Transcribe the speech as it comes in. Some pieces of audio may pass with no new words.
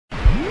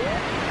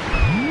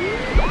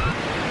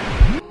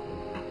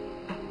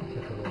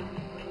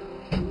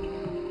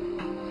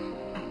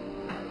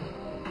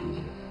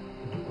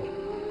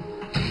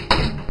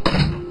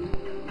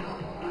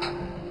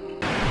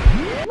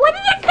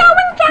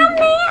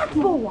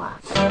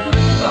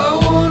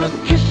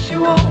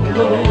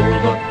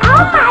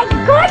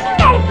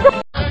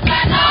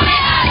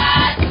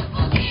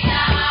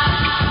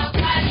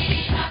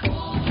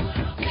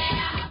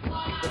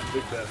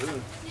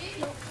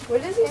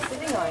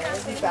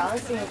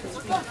Balancing.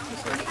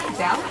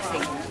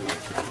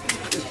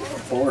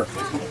 4.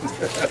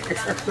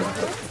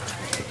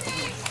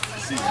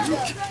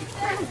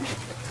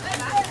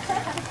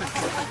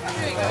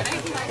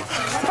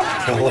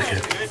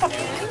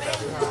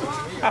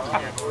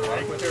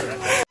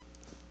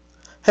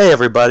 Hey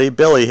everybody,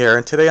 Billy here,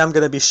 and today I'm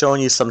going to be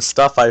showing you some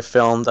stuff I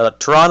filmed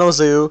at Toronto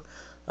Zoo.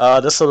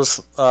 This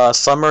was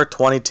summer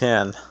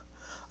 2010.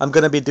 I'm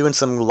going to be doing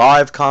some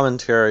live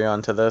commentary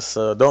onto this,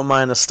 so don't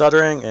mind the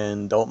stuttering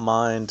and don't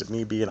mind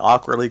me being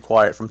awkwardly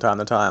quiet from time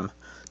to time.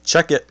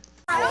 Check it.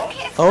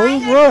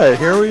 Alright,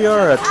 here we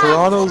are at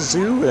Toronto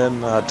Zoo in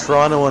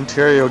Toronto,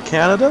 Ontario,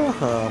 Canada.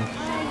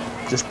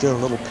 Just doing a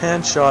little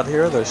pan shot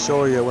here to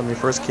show you when we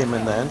first came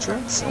in the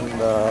entrance, and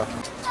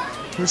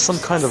here's some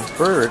kind of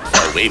bird.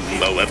 In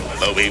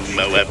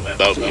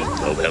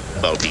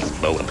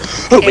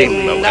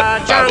the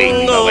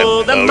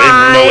jungle, the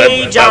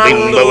mighty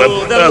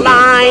jungle, the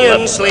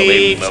lion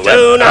sleeps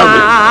tonight.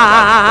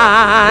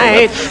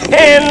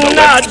 In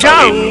the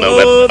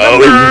jungle, the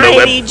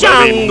mighty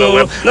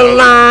jungle, the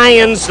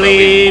lion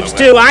sleeps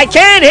too. I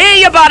can't hear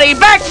you, buddy.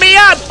 Back me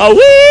up. A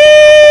wee,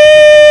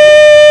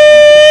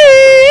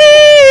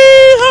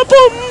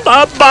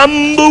 a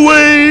bum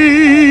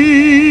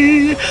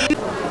away.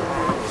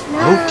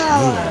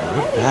 Okay,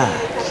 we're back.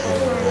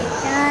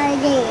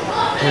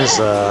 And, here's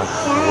a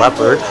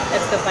leopard.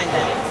 Let's go find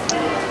that.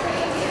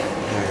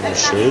 In the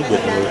shade,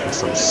 getting away from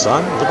some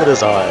sun. Look at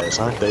his eyes,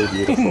 aren't they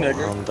beautiful?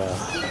 And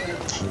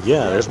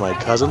yeah, there's my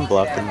cousin,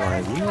 Bluff and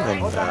Margie.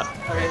 And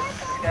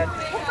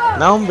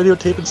now I'm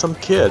videotaping some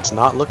kids,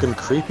 not looking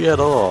creepy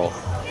at all.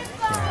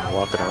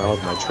 Walking around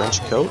with my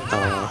trench coat.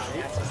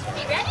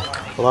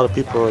 A lot of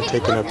people are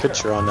taking a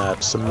picture on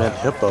that cement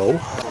hippo.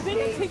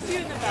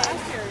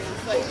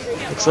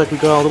 Looks like we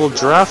got a little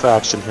giraffe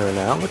action here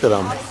now. Look at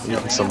him,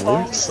 eating some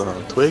leaves,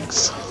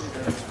 twigs.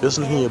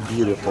 Isn't he a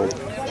beautiful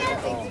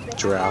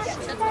giraffe?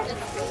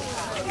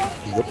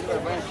 Yep.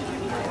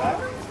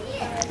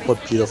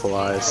 What beautiful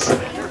eyes. Okay,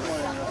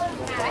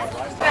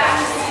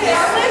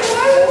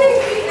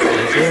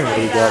 what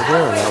do we got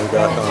here? Now we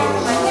got,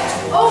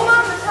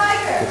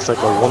 looks like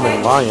a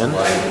woman lion.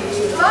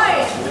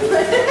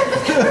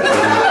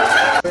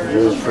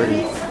 Very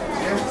pretty.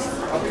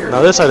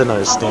 Now this I didn't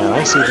understand.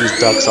 I see these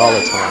ducks all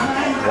the time.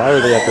 Why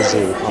are they at the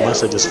zoo? Unless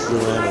they just flew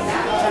in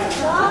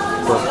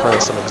and were part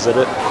of some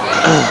exhibit.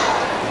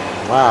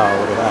 Wow,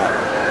 look at that.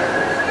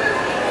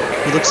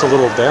 He looks a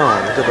little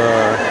down. Look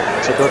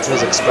at check out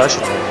his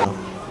expression right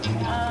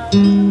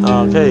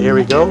now. Okay, here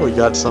we go. We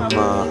got some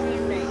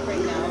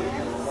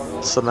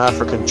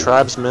African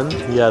tribesmen.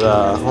 He had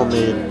a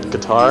homemade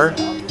guitar.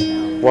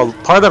 Well,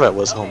 part of it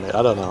was homemade.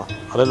 I don't know.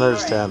 I didn't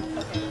understand.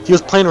 He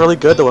was playing really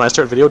good though when I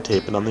started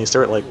videotaping him. He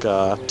started like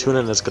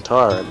tuning his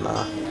guitar, and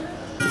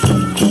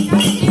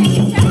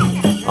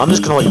I'm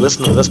just gonna like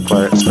listen to this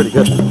part. It's pretty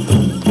good.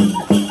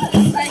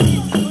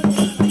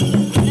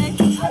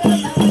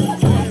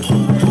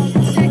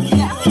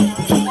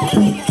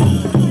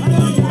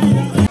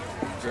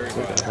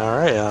 All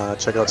right,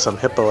 check out some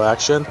hippo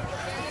action,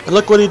 and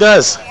look what he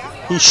does.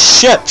 He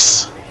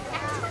shits.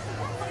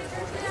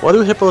 Why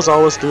do hippos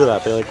always do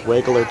that? They like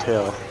waggle their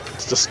tail.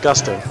 It's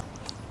disgusting.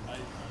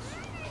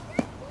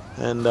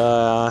 And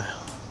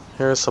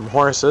here's some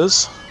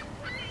horses.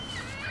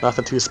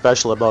 Nothing too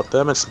special about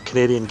them. And some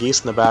Canadian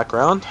geese in the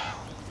background.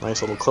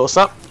 Nice little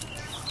close-up.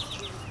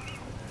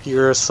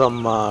 Here are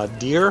some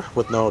deer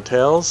with no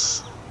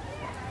tails.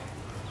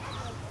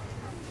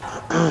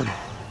 Look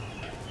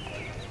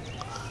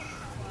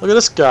at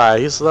this guy.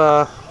 He's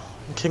the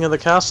king of the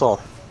castle.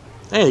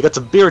 Hey, he got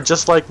a beard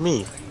just like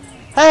me.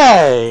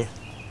 Hey!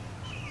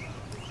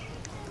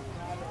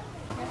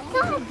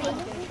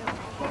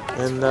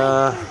 And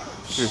I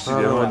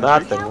don't know what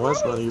that thing was,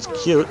 but he was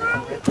cute.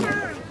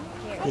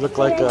 He looked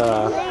like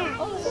a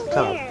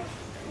kind of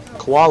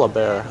koala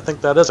bear. I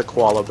think that is a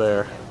koala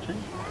bear.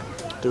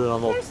 Doing a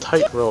little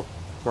tightrope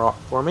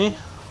for me.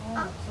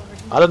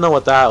 I don't know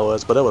what that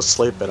was, but it was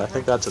sleeping. I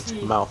think that's its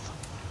mouth.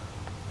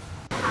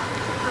 Here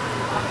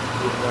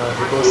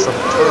goes some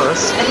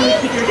tourists.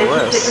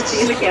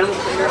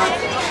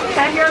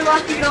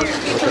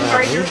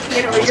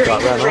 Almost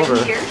got ran over.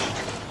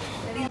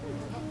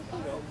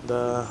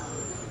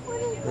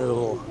 Here's a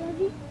little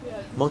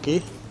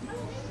monkey.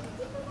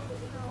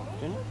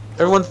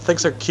 Everyone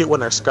thinks they're cute when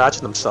they're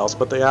scratching themselves,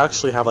 but they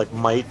actually have like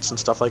mites and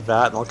stuff like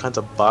that and all kinds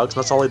of bugs,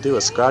 and that's all they do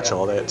is scratch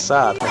all day. It's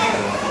sad.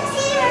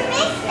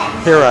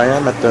 Here I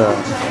am at the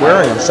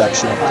aquarium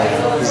section of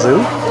the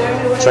zoo,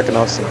 checking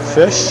out some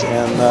fish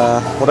and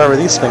whatever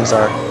these things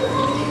are.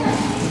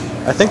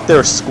 I think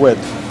they're squid.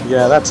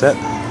 Yeah, that's it.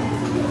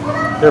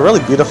 They're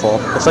really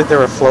beautiful. It's like they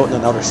were floating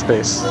in outer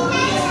space.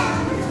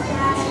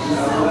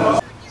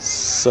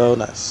 So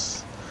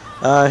nice.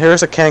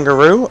 Here's a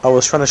kangaroo. I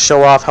was trying to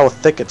show off how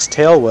thick its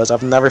tail was.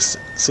 I've never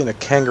seen a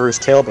kangaroo's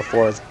tail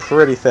before. It's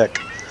pretty thick.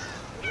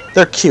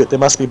 They're cute. They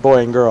must be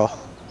boy and girl.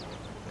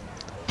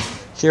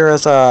 Here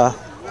is a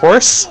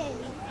horse.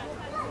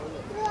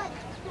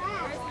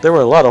 There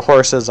were a lot of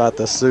horses at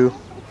this zoo.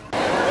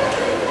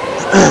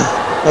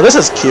 Now this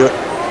is cute.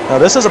 Now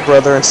this is a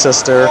brother and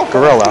sister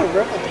gorilla.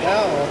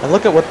 And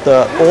look at what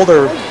the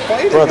older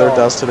brother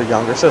does to the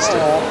younger sister.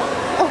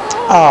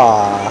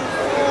 Ah,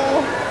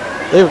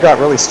 they've got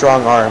really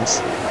strong arms.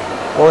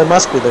 Well, it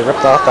must be. They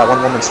ripped off that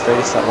one woman's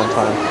face at one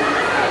time.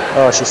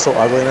 Oh, she's so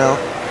ugly now.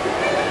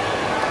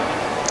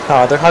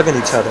 Ah, they're hugging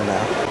each other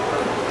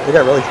now. They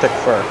got really thick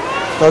fur.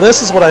 Now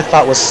this is what I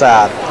thought was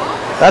sad.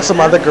 That's the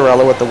mother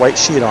gorilla with the white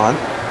sheet on.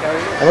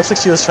 It looks like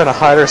she was trying to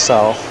hide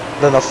herself.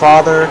 Then the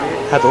father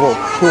had the little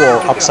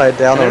pool upside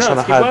down and was trying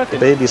to hide the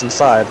babies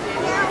inside.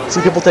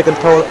 See people taking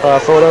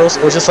photos?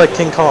 It was just like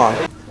King Kong.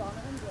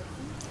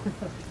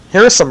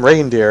 Here are some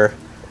reindeer.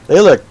 They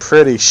look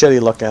pretty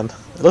shitty looking.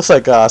 It looks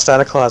like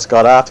Santa Claus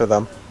got after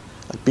them.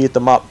 Like beat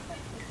them up.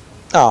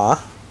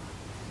 Ah.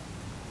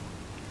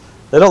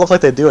 They don't look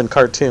like they do in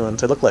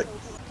cartoons. They look like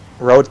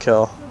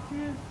roadkill.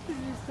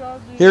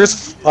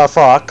 Here's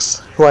Fox,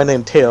 who I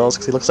named Tails,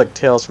 because he looks like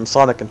Tails from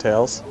Sonic and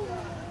Tails.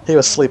 He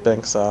was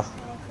sleeping, so...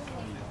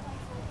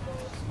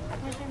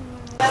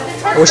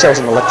 I wish I was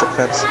an electric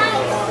fence.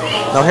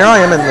 Now here I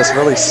am in this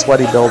really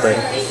sweaty building.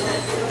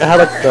 It had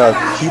like the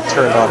heat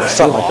turned on or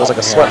something, like it was like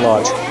a sweat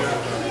lodge.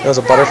 There was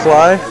a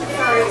butterfly.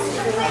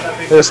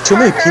 There's too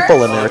many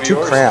people in there, too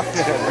cramped.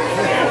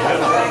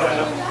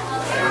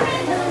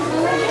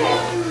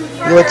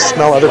 You like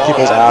smell other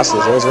people's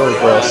asses, it was really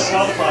gross.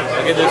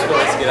 Look at this one,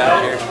 let's get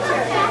out of here.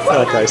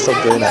 That guy's still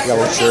doing that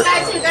yellow shirt.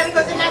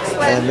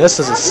 And this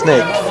is a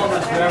snake.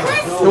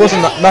 There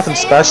wasn't nothing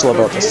special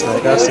about the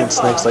snake. I've seen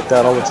snakes like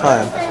that all the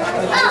time.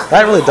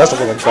 That really does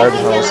look like a garden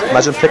hose.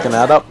 Imagine picking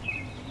that up.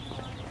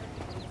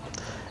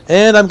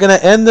 And I'm gonna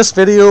end this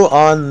video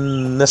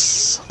on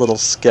this little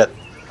skit.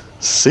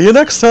 See you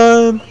next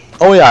time!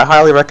 Oh yeah, I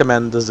highly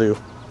recommend the zoo.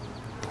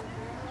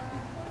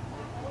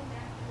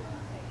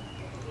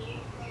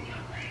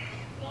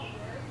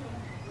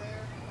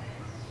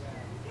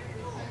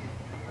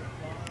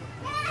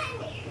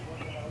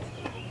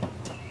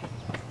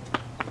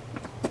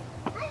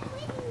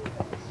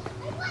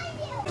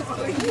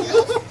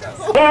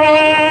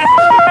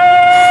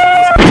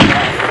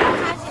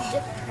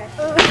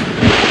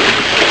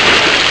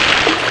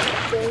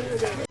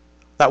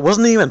 That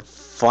wasn't even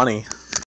funny.